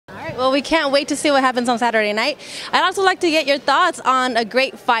Well, we can't wait to see what happens on Saturday night. I'd also like to get your thoughts on a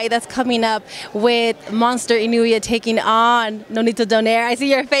great fight that's coming up with Monster INOUE taking on NONITO DONAIRE. I see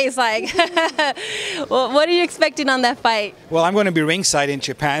your face like, well, what are you expecting on that fight? Well, I'm going to be ringside in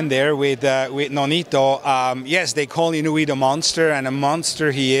Japan there with Nonito. Yes, they call INOUE the monster, and a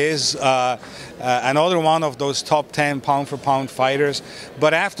monster he is. Another one of those top 10 pound-for-pound fighters.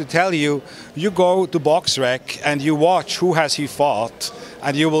 But I have to tell you, you go to BoxRec and you watch who has he fought,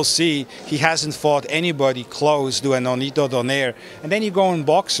 and you will see he hasn't fought anybody close to a NONITO DONAIRE. And then you go on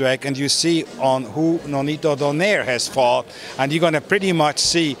BoxRec and you see on who NONITO DONAIRE has fought, and you're going to pretty much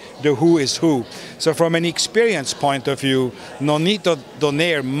see the who is who. So from an experience point of view, NONITO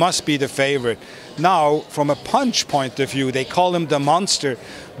DONAIRE must be the favorite. Now, from a punch point of view, they call him the monster.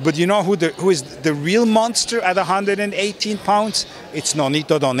 But you know who is the real monster at 118 pounds? It's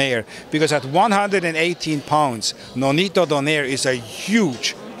NONITO DONAIRE. Because at 118 pounds, NONITO DONAIRE is a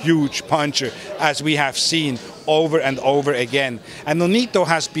huge puncher, as we have seen over and over again. And Nonito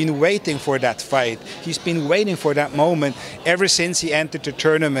has been waiting for that fight. He's been waiting for that moment ever since he entered the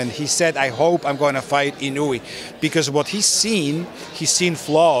tournament. He said, I hope I'm going to fight INOUE. Because what he's seen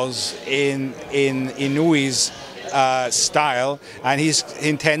flaws in INOUE's style, and he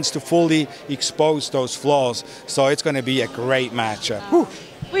intends to fully expose those flaws. So it's going to be a great matchup. Whew.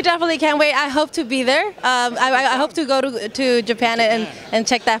 We definitely can't wait. I hope to be there. I hope to go to Japan and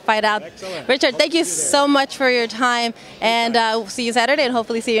check that fight out. Excellent. Richard, thank you so much for your time, and we'll see you Saturday and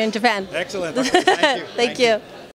hopefully see you in Japan. Excellent. Okay, thank you. Thank you.